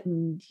pandemic hit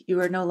and you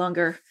were no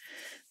longer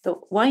the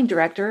wine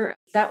director.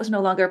 That was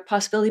no longer a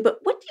possibility. But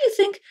what do you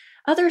think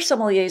other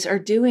sommeliers are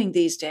doing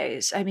these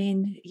days? I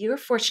mean, you're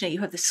fortunate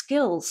you have the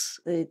skills,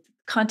 the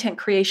content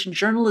creation,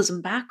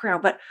 journalism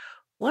background, but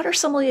what are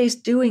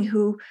sommeliers doing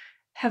who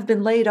have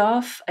been laid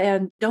off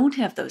and don't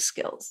have those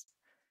skills?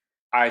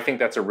 I think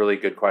that's a really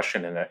good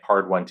question and a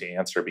hard one to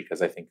answer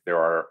because I think there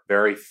are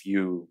very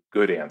few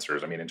good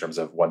answers. I mean, in terms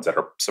of ones that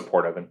are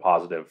supportive and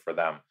positive for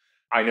them.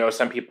 I know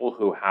some people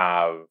who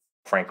have,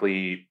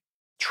 frankly,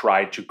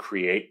 tried to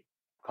create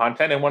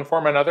content in one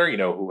form or another,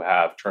 who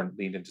have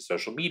leaned into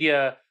social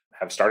media,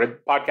 have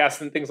started podcasts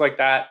and things like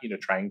that,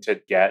 trying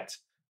to get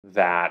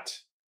that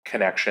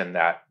connection,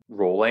 that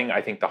rolling.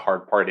 I think the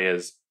hard part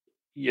is,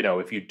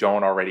 if you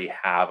don't already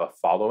have a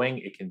following,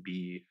 it can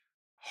be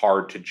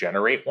hard to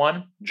generate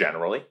one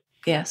generally.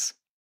 Yes.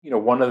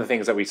 One of the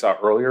things that we saw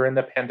earlier in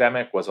the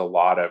pandemic was a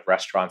lot of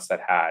restaurants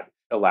that had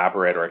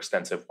elaborate or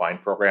extensive wine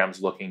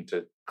programs looking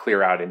to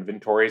clear out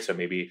inventory. So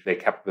maybe they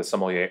kept the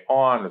sommelier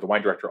on or the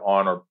wine director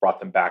on or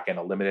brought them back in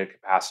a limited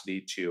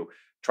capacity to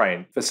try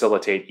and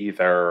facilitate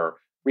either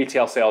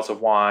retail sales of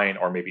wine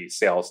or maybe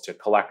sales to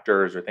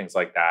collectors or things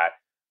like that.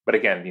 But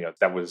again,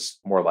 that was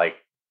more like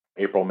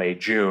April, May,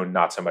 June,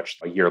 not so much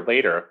a year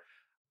later.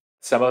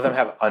 Some of them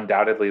have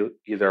undoubtedly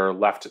either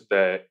left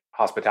the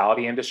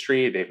hospitality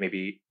industry. They've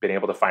maybe been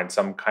able to find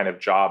some kind of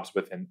jobs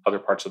within other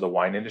parts of the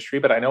wine industry.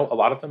 But I know a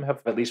lot of them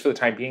have, at least for the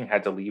time being,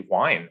 had to leave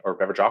wine or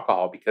beverage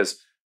alcohol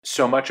because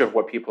so much of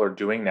what people are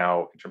doing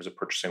now in terms of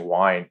purchasing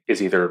wine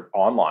is either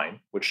online,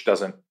 which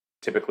doesn't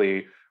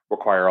typically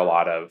require a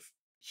lot of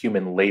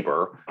human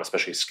labor,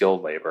 especially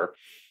skilled labor,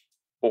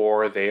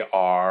 or they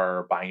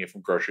are buying it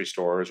from grocery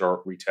stores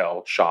or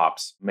retail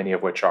shops, many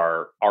of which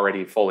are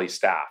already fully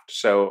staffed.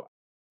 So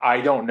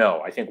I don't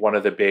know. I think one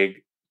of the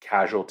big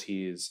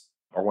casualties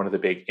or one of the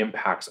big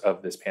impacts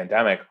of this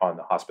pandemic on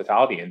the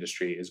hospitality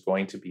industry is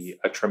going to be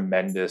a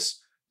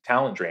tremendous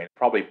talent drain,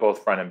 probably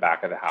both front and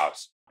back of the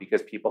house,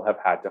 because people have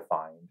had to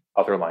find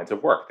other lines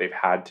of work. They've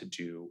had to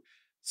do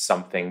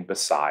something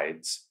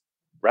besides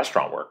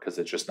restaurant work because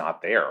it's just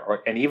not there.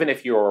 And even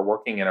if you're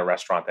working in a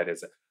restaurant that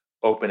is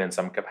open in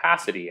some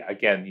capacity,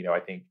 again, I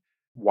think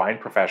wine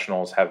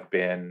professionals have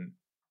been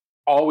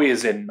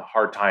always in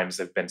hard times,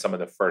 have been some of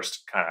the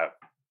first kind of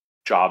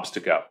jobs to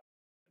go.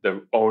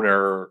 The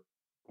owner,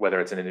 whether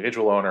it's an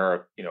individual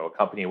owner, a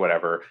company,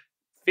 whatever,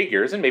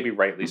 figures, and maybe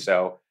rightly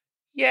so,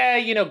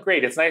 yeah,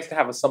 great. It's nice to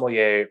have a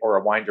sommelier or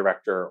a wine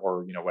director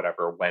or,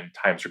 whatever when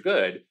times are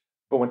good.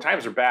 But when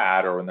times are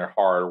bad or when they're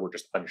hard or we're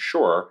just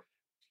unsure,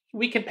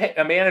 we can pay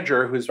a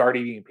manager who's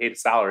already being paid a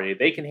salary.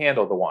 They can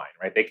handle the wine,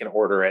 right? They can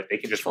order it. They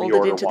can just fold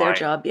reorder it into wine. their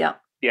job. Yeah.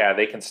 Yeah.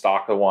 They can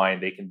stock the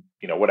wine. They can,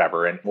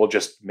 whatever, and we'll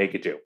just make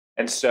it do.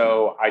 And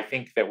so I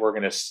think that we're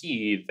going to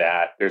see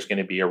that there's going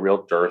to be a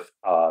real dearth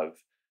of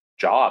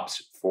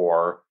jobs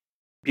for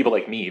people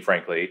like me,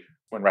 frankly,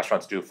 when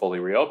restaurants do fully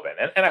reopen.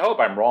 And I hope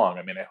I'm wrong.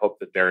 I mean, I hope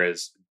that there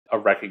is a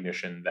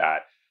recognition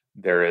that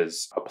there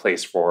is a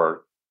place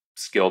for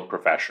skilled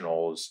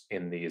professionals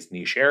in these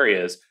niche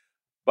areas.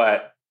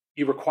 But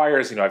it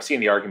requires, I've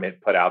seen the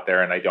argument put out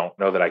there, and I don't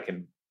know that I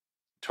can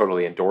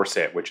totally endorse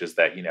it, which is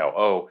that,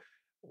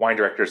 wine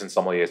directors and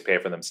sommeliers pay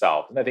for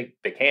themselves. And I think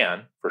they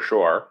can, for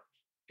sure,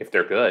 if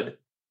they're good.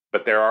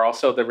 But there are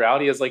also, the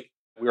reality is like,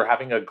 we're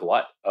having a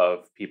glut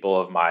of people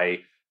of my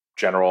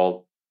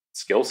general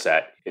skill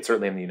set. It's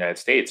certainly in the United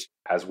States,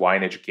 as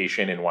wine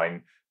education and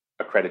wine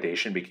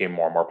accreditation became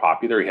more and more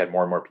popular, you had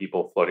more and more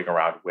people floating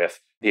around with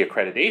the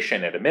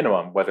accreditation at a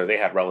minimum, whether they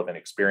had relevant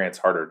experience,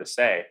 harder to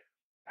say.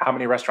 How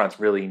many restaurants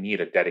really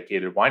need a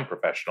dedicated wine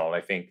professional? And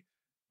I think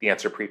the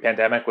answer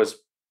pre-pandemic was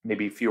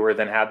maybe fewer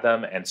than had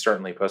them, and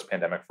certainly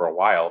post-pandemic for a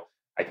while.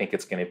 I think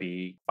it's going to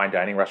be fine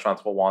dining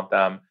restaurants will want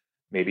them.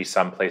 Maybe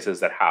some places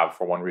that have,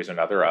 for one reason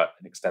or another, an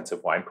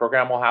extensive wine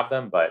program will have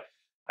them, but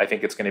I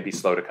think it's going to be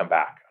slow to come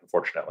back,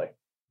 unfortunately.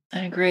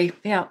 I agree.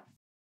 Yeah.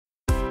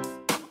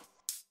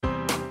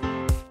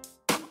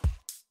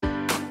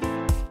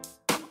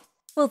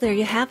 Well, there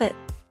you have it.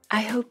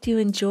 I hope you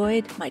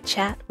enjoyed my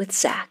chat with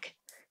Zach.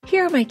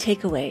 Here are my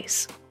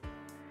takeaways.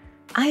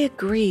 I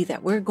agree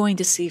that we're going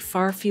to see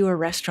far fewer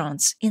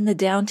restaurants in the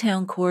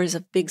downtown cores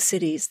of big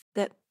cities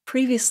that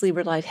previously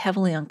relied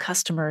heavily on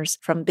customers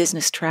from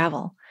business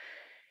travel.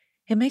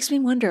 It makes me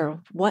wonder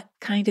what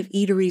kind of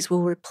eateries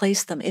will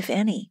replace them, if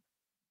any.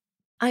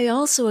 I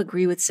also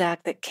agree with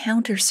Zach that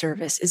counter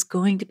service is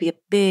going to be a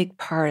big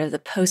part of the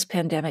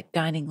post-pandemic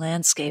dining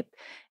landscape.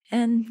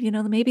 And,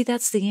 maybe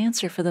that's the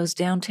answer for those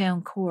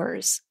downtown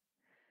cores.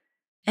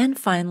 And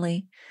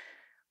finally,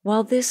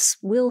 while this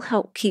will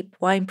help keep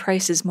wine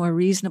prices more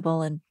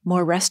reasonable and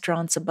more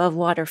restaurants above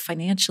water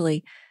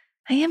financially,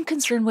 I am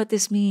concerned what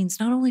this means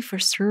not only for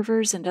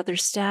servers and other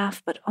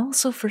staff, but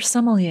also for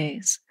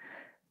sommeliers.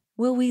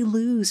 Will we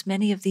lose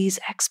many of these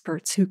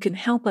experts who can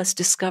help us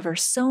discover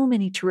so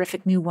many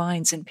terrific new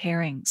wines and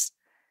pairings?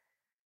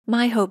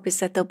 My hope is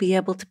that they'll be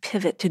able to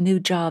pivot to new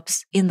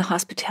jobs in the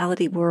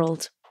hospitality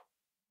world.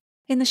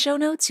 In the show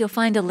notes, you'll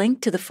find a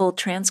link to the full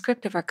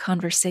transcript of our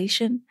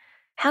conversation,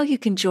 how you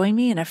can join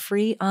me in a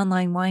free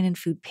online wine and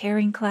food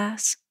pairing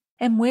class,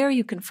 and where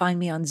you can find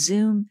me on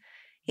Zoom,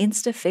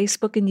 Insta,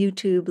 Facebook, and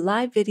YouTube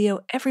live video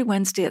every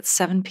Wednesday at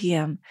 7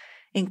 p.m.,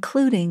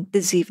 including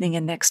this evening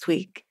and next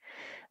week.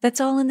 That's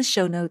all in the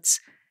show notes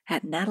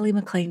at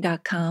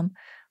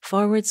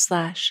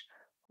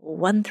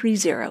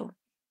nataliemclean.com/130.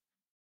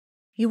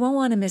 You won't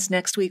want to miss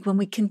next week when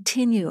we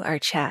continue our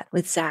chat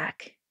with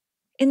Zach.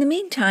 In the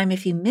meantime,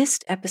 if you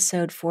missed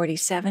episode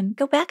 47,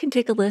 go back and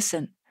take a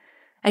listen.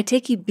 I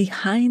take you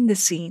behind the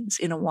scenes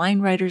in a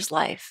wine writer's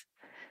life.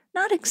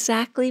 Not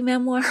exactly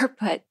memoir,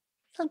 but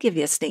I'll give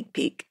you a sneak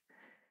peek.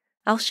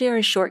 I'll share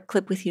a short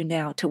clip with you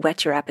now to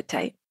whet your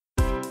appetite.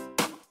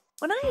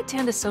 When I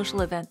attend a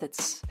social event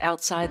that's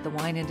outside the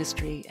wine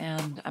industry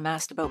and I'm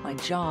asked about my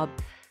job,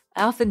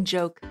 I often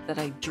joke that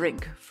I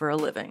drink for a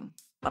living.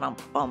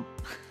 Ba-dum-bum.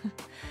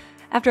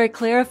 After I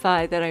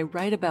clarify that I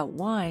write about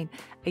wine,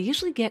 I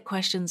usually get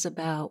questions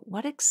about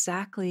what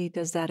exactly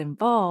does that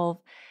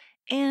involve,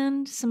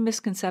 and some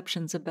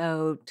misconceptions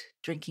about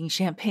drinking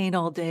champagne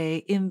all day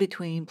in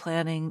between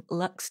planning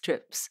luxe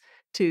trips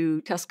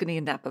to Tuscany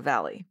and Napa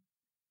Valley.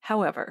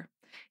 However,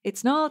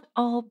 it's not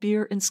all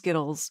beer and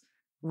Skittles,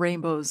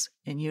 rainbows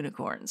and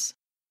unicorns.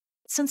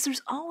 Since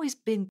there's always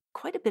been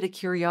quite a bit of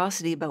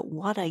curiosity about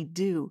what I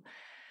do,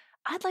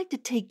 I'd like to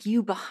take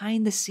you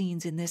behind the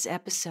scenes in this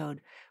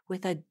episode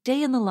with a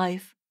day in the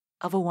life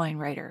of a wine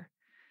writer.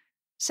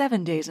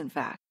 7 days, in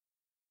fact.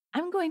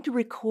 I'm going to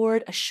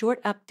record a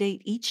short update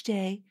each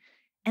day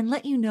and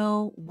let you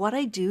know what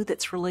I do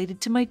that's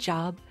related to my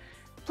job,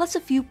 plus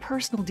a few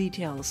personal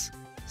details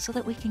so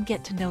that we can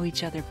get to know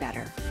each other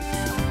better.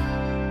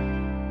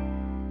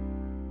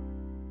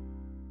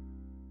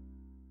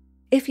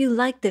 If you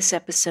like this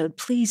episode,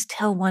 please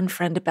tell one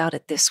friend about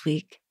it this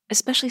week,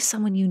 especially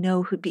someone you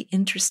know who'd be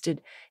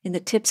interested in the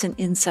tips and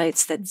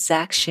insights that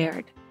Zach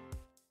shared.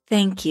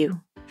 Thank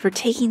you for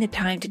taking the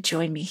time to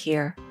join me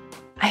here.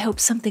 I hope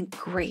something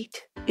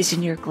great is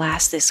in your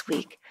glass this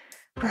week,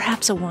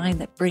 perhaps a wine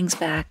that brings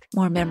back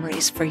more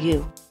memories for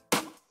you.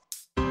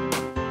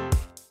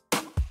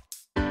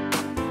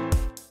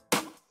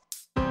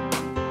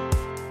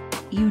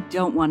 You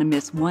don't want to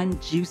miss one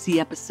juicy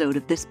episode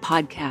of this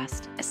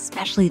podcast,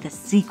 especially the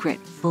secret,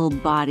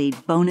 full-bodied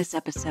bonus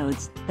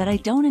episodes that I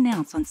don't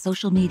announce on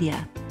social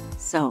media.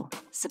 So,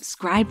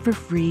 subscribe for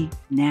free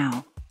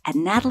now at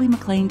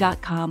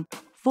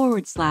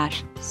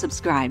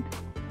nataliemclean.com/subscribe.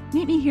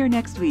 Meet me here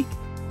next week.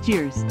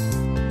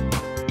 Cheers.